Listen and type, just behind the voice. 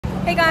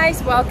Hey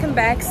guys, welcome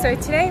back. So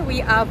today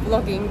we are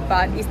vlogging,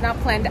 but it's not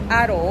planned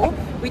at all.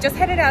 We just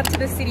headed out to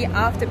the city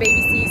after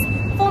baby C's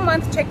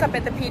 4-month checkup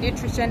at the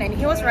pediatrician, and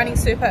he was running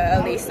super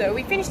early, so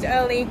we finished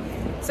early.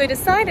 So we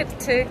decided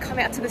to come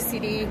out to the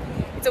city.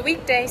 It's a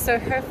weekday, so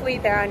hopefully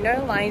there are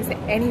no lines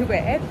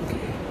anywhere.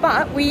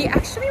 But we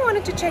actually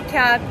wanted to check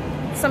out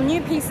some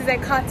new pieces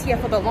at Cartier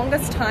for the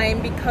longest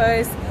time,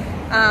 because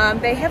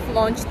they have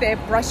launched their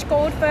brush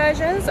gold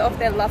versions of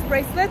their love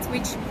bracelets,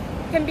 which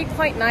can be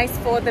quite nice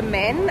for the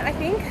men, I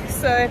think.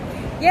 So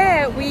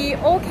yeah, we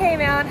all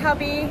came out.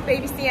 Hubby,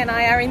 baby C and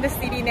I are in the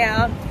city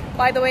now.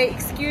 By the way,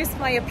 excuse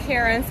my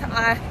appearance.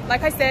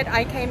 Like I said,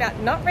 I came out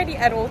not ready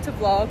at all to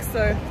vlog,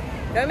 so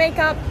no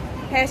makeup,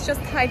 hair's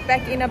just tied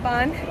back in a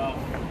bun.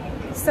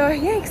 So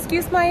yeah,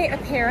 excuse my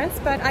appearance,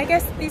 but I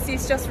guess this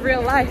is just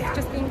real life,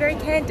 just being very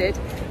candid.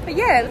 But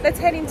yeah, let's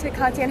head into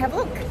Cartier and have a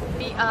look.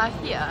 We are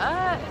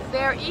here.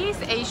 There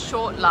is a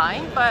short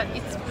line, but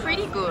it's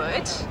pretty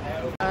good.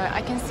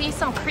 I can see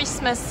some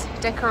Christmas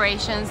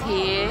decorations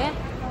here.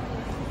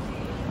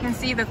 You can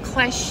see the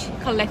Clash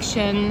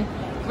collection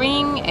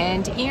ring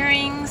and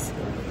earrings.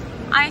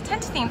 I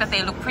tend to think that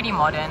they look pretty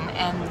modern,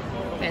 and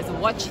there's a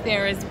watch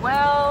there as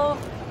well.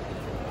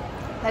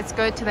 Let's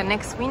go to the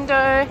next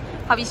window.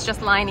 Hubby's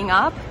just lining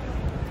up.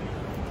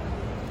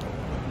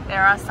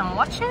 There are some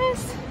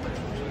watches.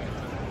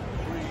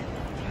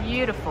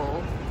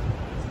 Beautiful.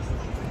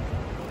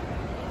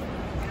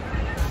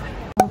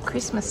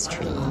 Christmas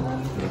tree.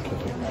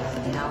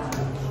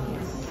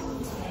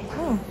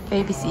 Oh,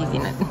 baby C's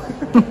in it.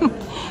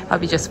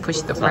 Hubby just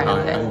pushed the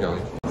brand there.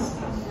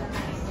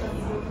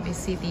 We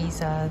see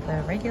these are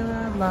the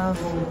regular love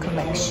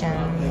collection.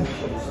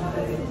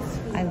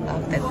 I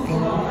love that thing,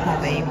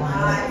 Hawaii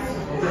one.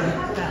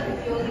 That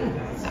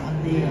one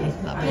there,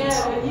 love it.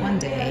 One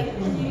day.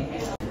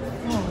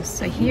 Oh,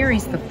 so here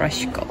is the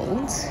brush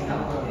gold.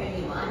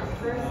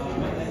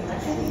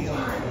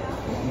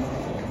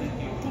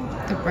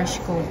 The brush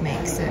gold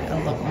makes it a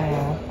lot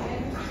more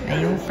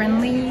male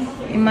friendly,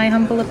 in my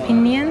humble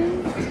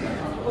opinion.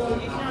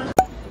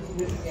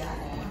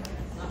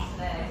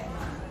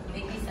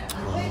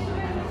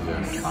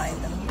 Try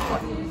them.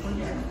 What?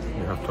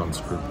 You have to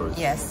unscrew both.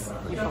 Yes,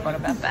 you forgot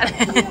about that.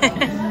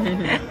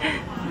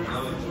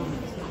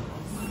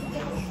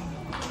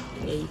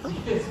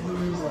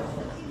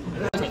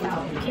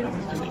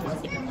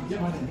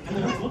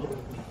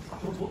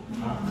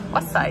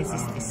 What size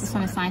is this? This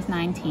one is size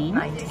 19.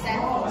 19.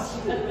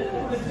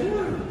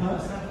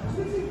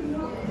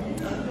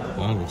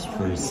 That looks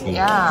pretty sleek.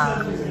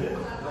 Yeah.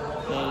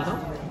 There you go.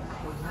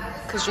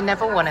 Because you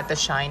never wanted the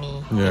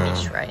shiny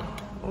finish, right?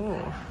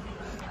 Ooh.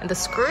 And the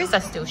screws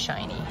are still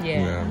shiny.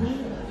 Yeah.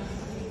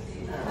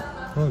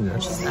 Oh, yes.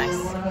 Which is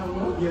nice.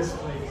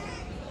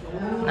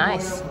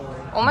 Nice.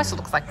 Almost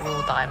looks like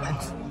real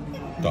diamonds.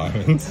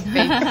 Diamonds.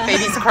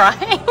 Baby's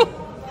crying.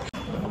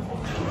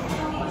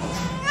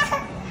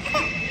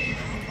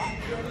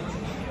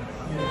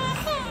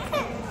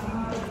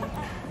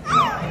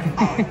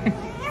 There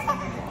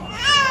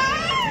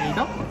you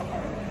go.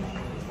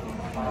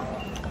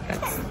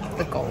 That's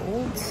the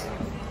gold.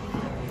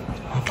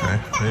 Okay,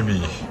 maybe.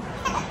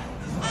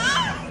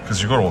 Because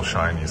you got all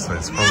shiny, so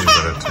it's probably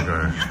better to go.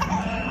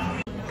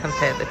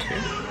 Compare the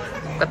two.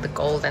 Got the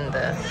gold and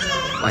the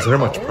white. Is there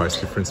gold. much price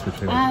difference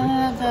between the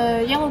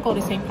The yellow gold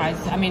is same price.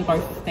 I mean,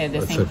 both they're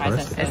the same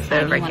price as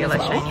the regular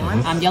shiny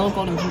ones. Yellow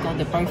gold and pink gold,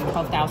 they're both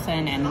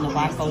 12,000, and the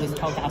white gold is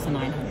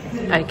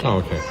 12,900. Okay. Oh,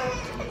 okay.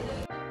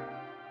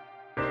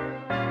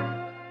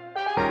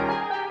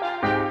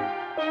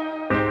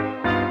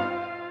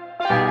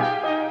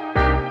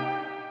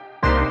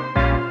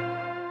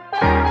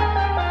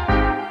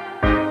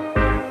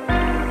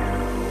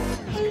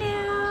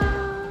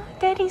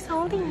 Daddy's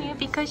holding you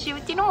because you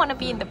didn't want to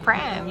be in the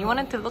pram. You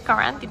wanted to look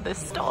around in the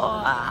store.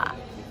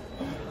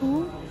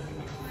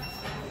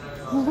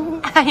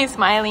 Are you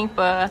smiling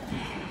for?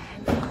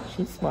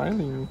 She's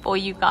smiling. For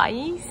you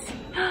guys?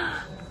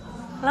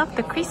 Love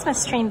the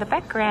Christmas tree in the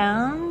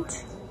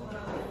background.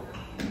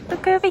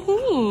 Look over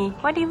here.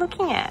 What are you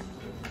looking at?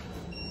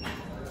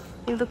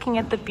 You're looking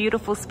at the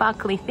beautiful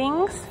sparkly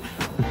things.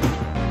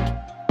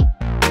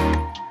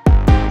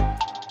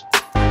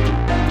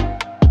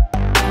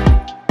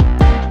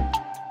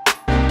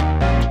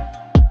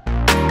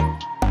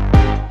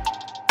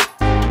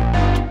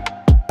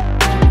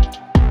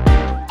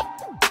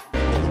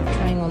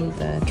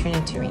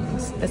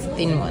 Rings. That's a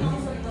thin one.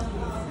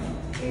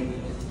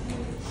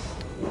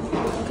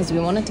 Because we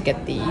wanted to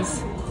get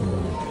these.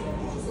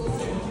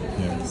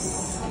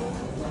 Yes.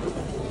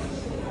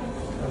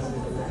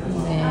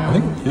 Then I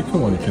think the thicker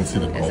one you can see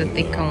the gold. there's a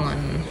thicker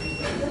one.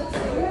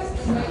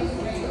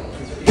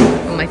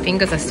 Well, my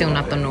fingers are still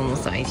not the normal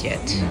size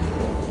yet.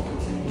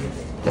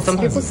 But some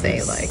people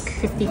say like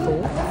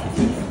 54.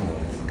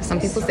 Because some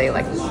people say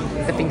like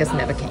the fingers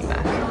never came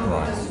back.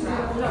 Right.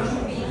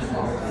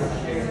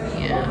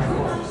 Yeah.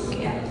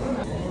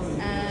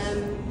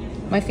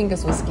 My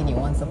fingers were skinny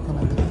once upon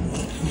a time.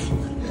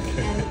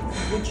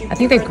 I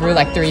think they grew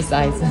like 3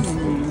 sizes.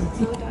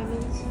 Yeah.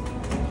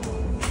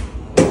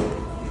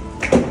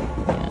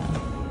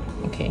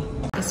 okay.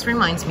 This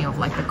reminds me of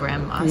like the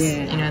grandmas.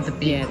 Yeah. You know, the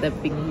big. Yeah, the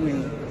big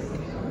ring.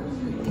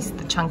 This is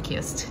the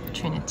chunkiest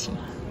Trinity.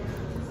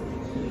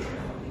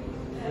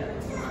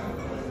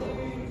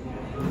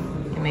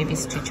 Maybe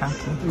it's too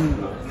chunky.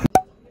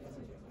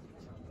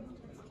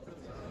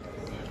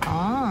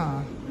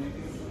 Ah.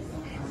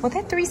 Were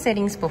there 3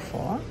 settings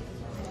before?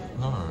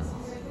 No.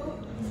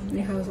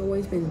 It has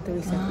always been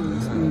 3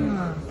 seconds.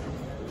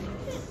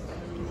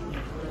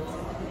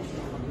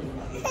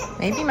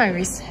 Maybe my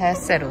wrist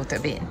has settled a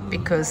bit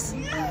because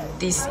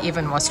this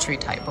even was too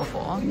tight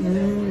before.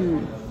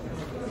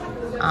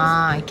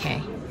 Ah,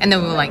 okay. And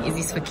then we were like, is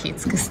this for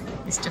kids? Because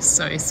it's just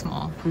so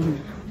small.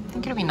 I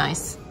think it'll be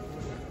nice.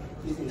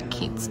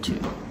 Kids too.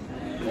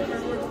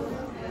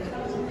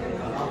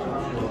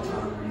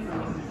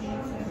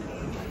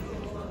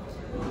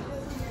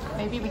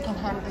 Maybe we can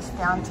hand this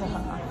down to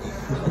her.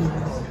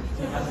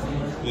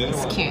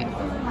 It's cute.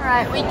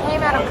 Alright, we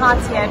came out of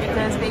Cartier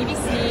because baby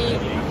C,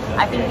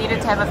 I think,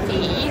 needed to have a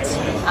feed.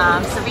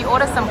 So we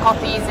ordered some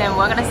coffees and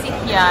we're gonna sit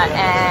here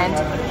and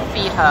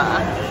feed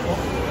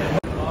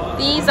her.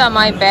 These are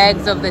my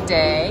bags of the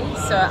day.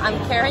 So I'm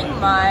carrying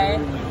my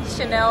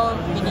Chanel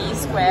mini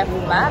square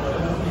flap,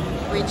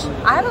 which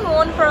I haven't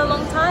worn for a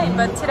long time,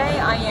 but today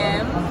I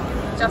am.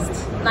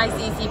 Just nice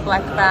easy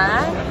black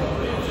bag.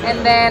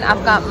 And then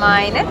I've got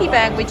my nappy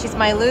bag, which is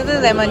my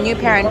Lululemon new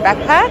parent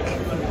backpack.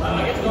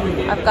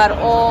 I've got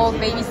all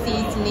baby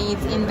C's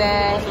needs in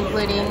there,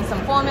 including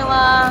some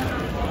formula,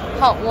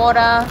 hot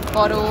water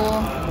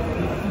bottle,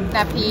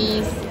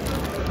 nappies,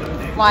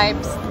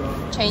 wipes,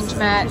 change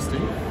mat.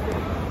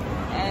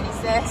 And it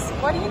says,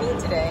 what do you need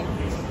today?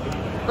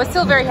 We're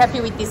still very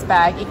happy with this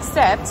bag,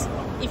 except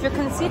if you're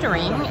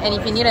considering, and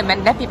if you need a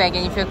nappy bag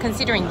and if you're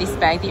considering this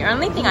bag, the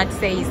only thing I'd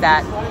say is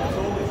that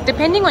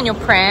depending on your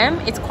pram,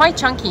 it's quite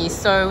chunky.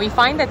 So we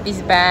find that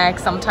this bag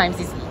sometimes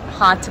is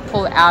hard to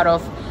pull out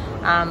of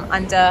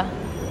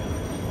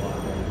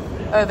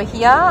over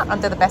here,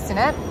 under the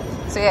bassinet.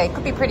 So yeah, it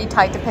could be pretty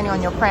tight depending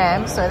on your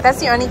pram. So that's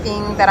the only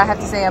thing that I have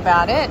to say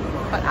about it.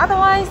 But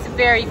otherwise,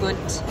 very good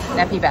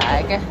nappy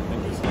bag.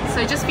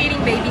 So just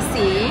feeding baby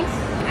C,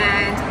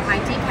 and my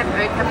decaf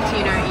oat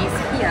cappuccino is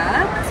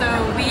here. So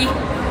we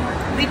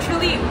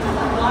literally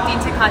walked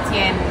into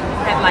Cartier and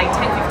had like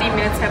 10-15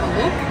 minutes to have a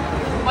look.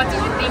 What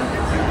did you think?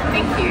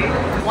 Thank you.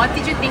 What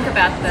did you think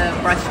about the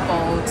brush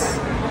gold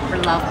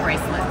Love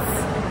bracelets?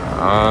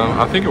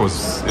 I think it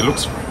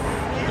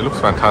looks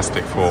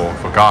fantastic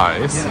for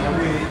guys.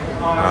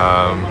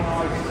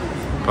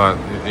 But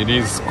it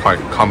is quite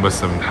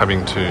cumbersome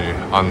having to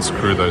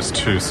unscrew those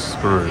 2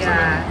 screws and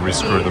then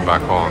re-screw them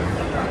back on.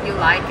 You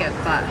like it,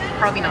 but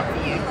probably not for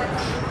you.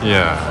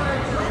 Yeah.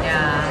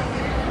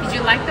 Yeah. Did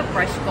you like the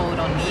brush gold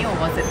on me, or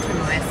was it too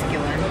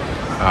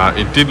masculine?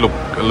 It did look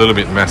a little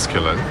bit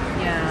masculine.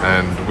 Yeah.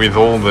 And with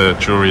all the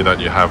jewelry that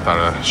you have that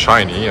are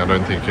shiny, I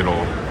don't think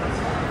it'll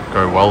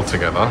go well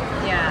together.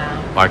 Yeah.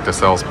 Like the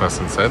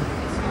salesperson said.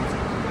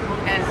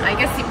 And I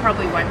guess it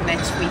probably won't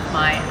match with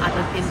my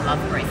other thin love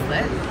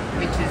bracelet,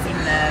 which is in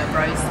the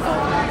rose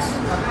gold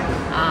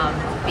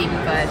thin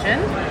version.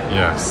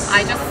 Yes.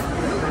 I just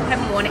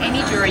haven't worn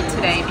any jewelry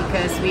today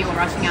because we were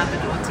rushing out the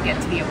door to get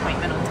to the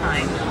appointment on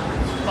time.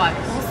 But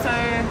also,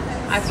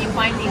 I've been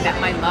finding that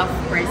my love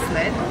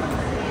bracelet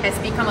has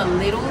become a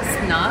little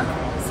snug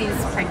since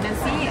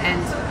pregnancy,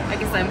 and I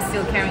guess I'm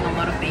still carrying a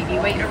lot of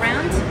baby weight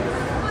around.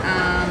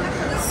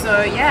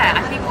 So yeah,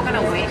 I think we're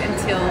gonna wait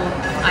until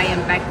I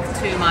am back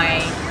to my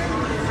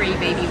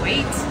pre-baby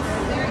weight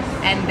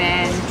and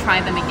then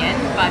try them again.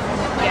 But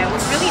yeah, it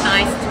was really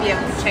nice to be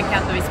able to check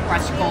out those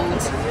brush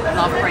gold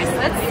love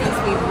bracelets, since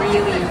we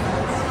really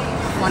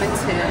wanted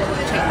to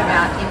check them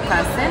out in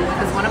person,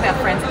 because one of our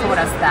friends told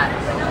us that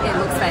it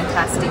looks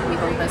fantastic with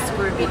all the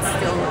screw bits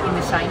still in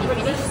the shiny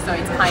finish, so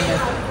it's kind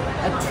of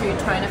a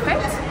two-tone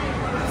effect.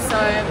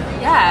 So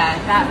yeah,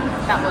 that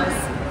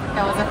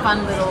was a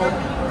fun little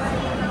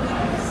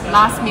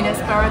last minute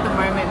spur of the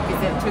moment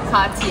visit to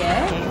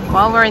Cartier.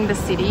 While we're in the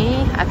city,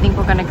 I think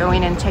we're gonna go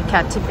in and check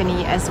out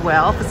Tiffany as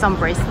well for some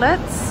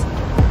bracelets.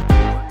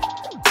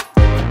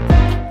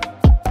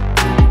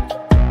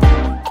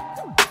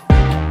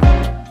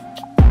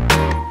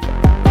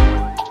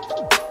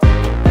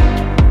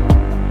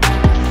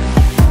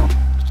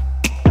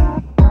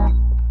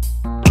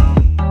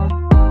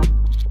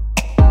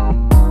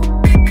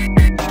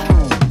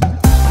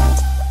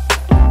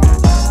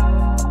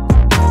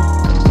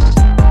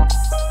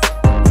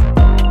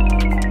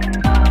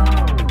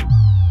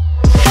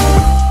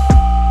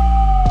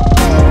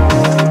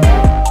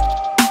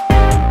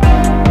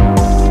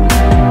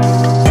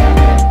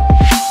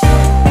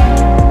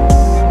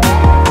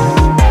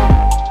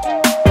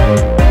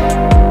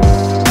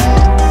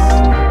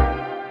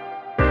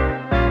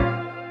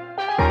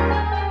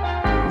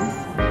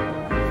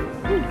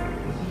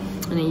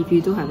 If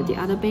you do have the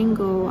other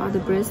bangle, other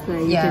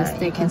bracelet, you can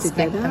stack them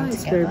together.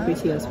 It's very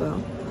pretty as well.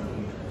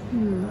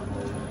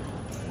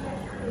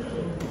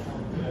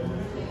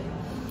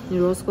 The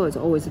rose gold is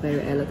always a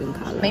very elegant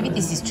color. Maybe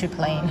this is too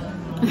plain.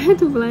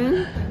 to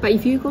blend. But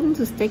if you're going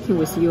to stacking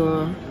with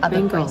your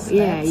bangle,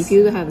 yeah, if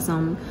you have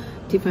some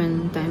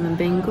different diamond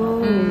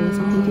bangle or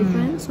something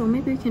different, so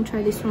maybe you can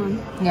try this one.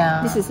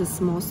 Yeah. This is a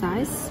small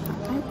size,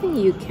 but I think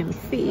you can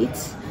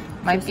fit.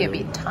 Might be a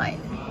bit tight.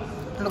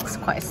 It looks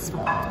quite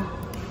small.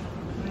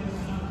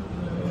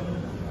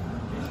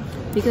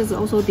 Because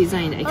also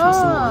designed extra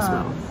small as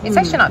well. It's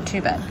actually not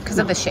too bad because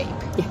of the shape.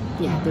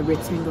 Yeah, the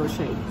rectangle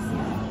shape.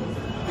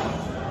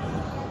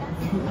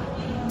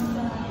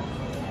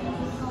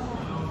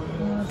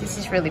 This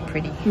is really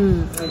pretty.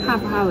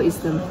 How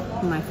is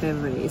my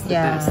favorite. It's the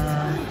best.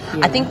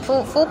 I think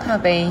full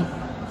pavé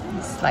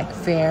is like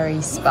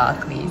very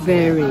sparkly.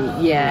 Very,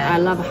 I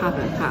love half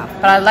and half.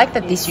 But I like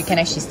that this you can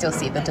actually still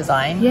see the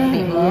design a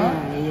bit more.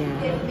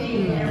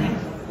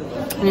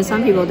 And then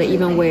some people they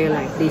even wear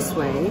like this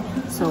way.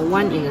 So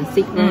one in a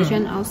thick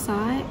version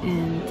outside,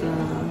 and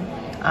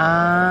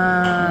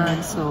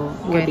so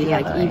will be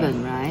like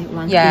even, right?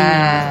 One thin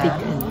and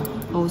thick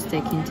and all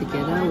stacking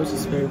together, which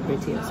is very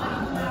pretty as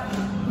well.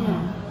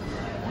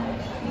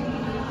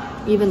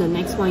 Even the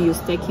next one you're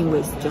stacking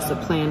with just a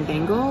plain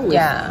bangle with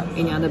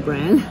any other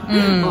brand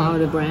or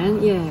other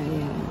brand.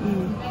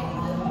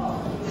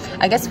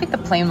 I guess with the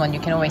plain one you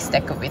can always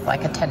stack it with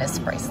like a tennis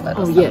bracelet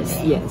or something.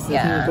 Yes.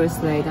 Tennis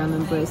bracelet,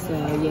 diamond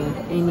bracelet,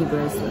 any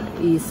bracelet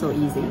is so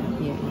easy.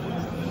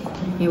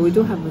 Yeah, we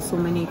do have so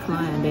many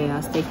clients. They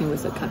are stacking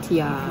with the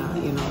Cartier,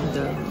 you know,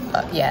 the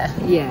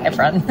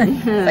everyone.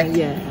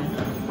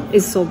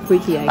 It's so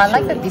pretty actually. I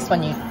like that this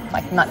one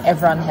like not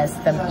everyone has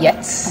them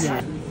yet.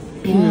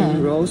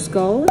 Rose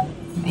gold,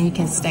 and you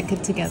can stack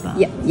it together.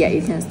 Yeah,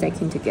 you can stack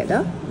it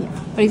together.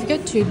 But if you go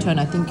two-tone,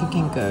 I think you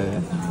can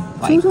go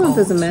two-tone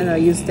doesn't matter.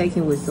 You're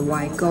stacking with the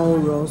white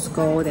gold, rose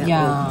gold, and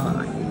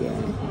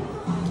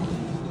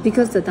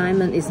because the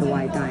diamond is a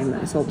white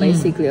diamond, so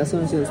basically as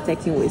long as you're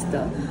stacking with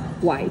the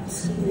white,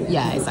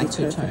 it's like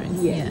two-tone.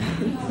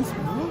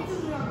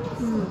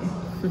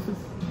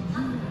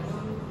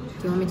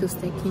 Do you want me to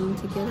stack in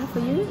together for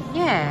you?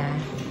 Yeah.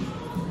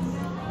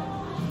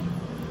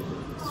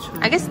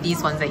 I guess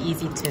these ones are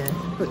easy to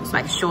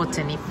like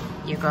shorten if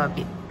you go a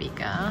bit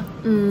bigger.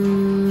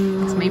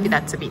 So maybe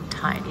that's a bit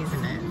tight,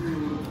 isn't it?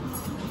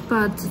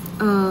 But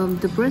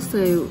the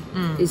bracelet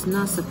is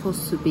not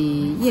supposed to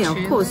be. Of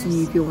course,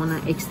 if you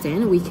want to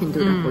extend, we can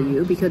do that for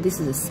you because this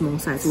is a small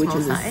size, which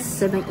is a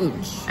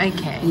 7-inch.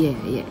 Okay.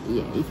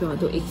 Yeah. If you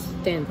want to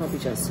extend, probably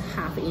just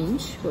 ½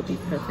 inch will be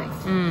perfect.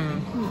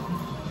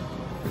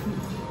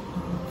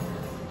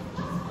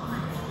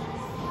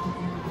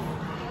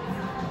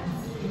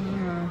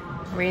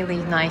 Really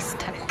nice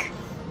tech.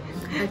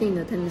 I think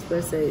the tennis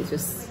bracelet is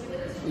just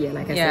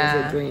like I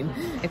said, it's a dream.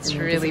 It's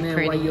really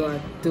pretty. What you are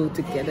do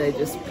together is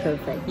just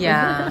perfect.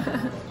 Yeah,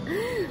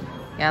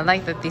 I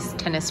like that this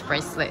tennis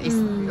bracelet is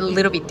a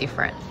little bit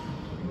different.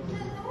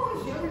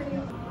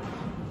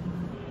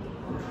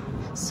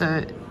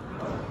 So,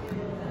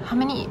 how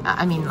many?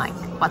 I mean, like,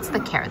 what's the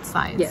carat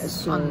size?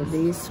 So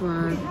this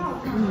one,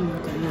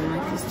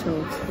 is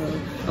total.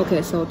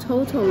 Okay, so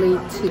totally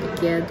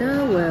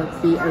together will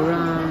be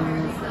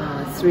around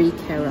 3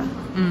 carat.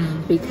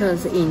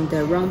 Because in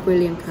the round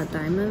brilliant cut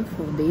diamond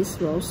for this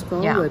rose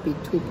gold will be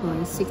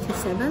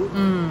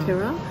 2.67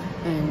 carat,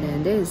 and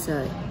then there's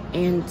a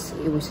ant,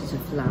 which is a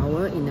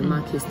flower in the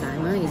Marquise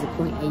diamond, is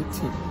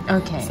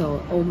 0.18. Okay.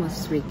 So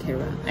almost 3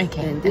 carat.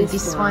 Okay. And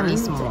this one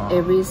is more.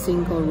 Every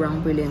single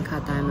round brilliant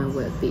cut diamond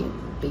will be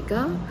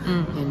bigger,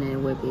 and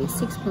then will be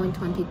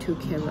 6.22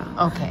 carat.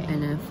 Okay.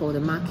 And then for the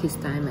Marquise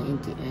diamond in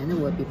the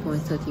end will be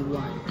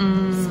 0.31.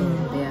 So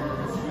they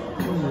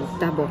are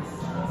double.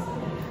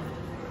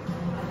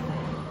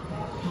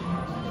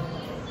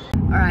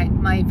 Alright,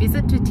 my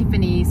visit to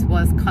Tiffany's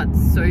was cut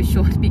so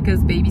short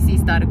because Baby C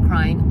started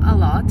crying a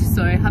lot.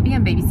 So hubby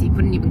and Baby C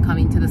couldn't even come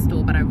into the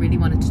store, but I really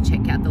wanted to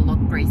check out the lock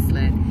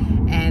bracelet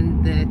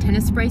and the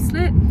tennis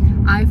bracelet.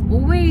 I've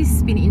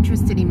always been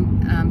interested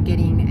in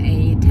getting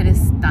a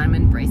tennis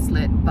diamond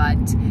bracelet,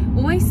 but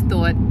always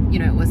thought, you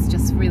know, it was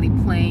just really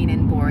plain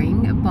and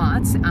boring.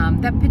 But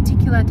that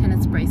particular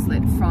tennis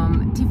bracelet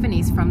from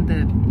Tiffany's, from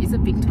the, is it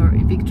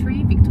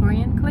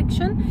Victorian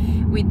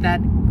collection, with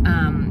that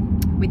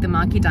with the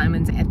marquee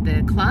diamonds at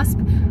the clasp,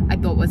 I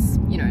thought was,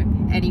 you know,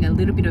 adding a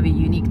little bit of a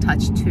unique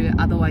touch to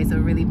otherwise a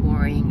really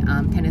boring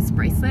tennis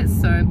bracelet.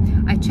 So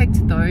I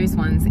checked those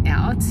ones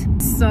out.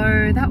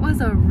 So that was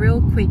a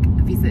real quick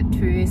visit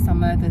to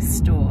some of the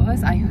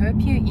stores. I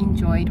hope you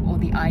enjoyed all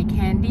the eye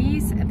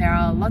candies. There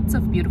are lots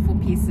of beautiful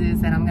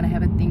pieces that I'm gonna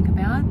have a think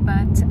about,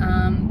 but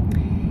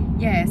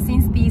yeah,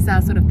 since these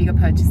are sort of bigger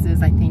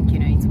purchases, I think, you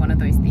know, it's one of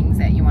those things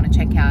that you want to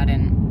check out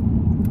and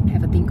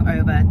have a think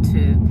over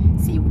to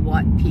see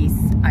what piece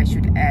I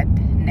should add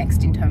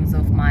next in terms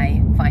of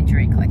my fine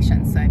jewelry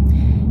collection. So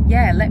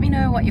yeah, let me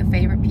know what your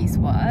favorite piece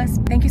was.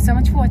 Thank you so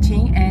much for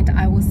watching, and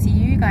I will see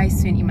you guys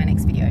soon in my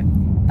next video.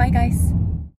 Bye guys.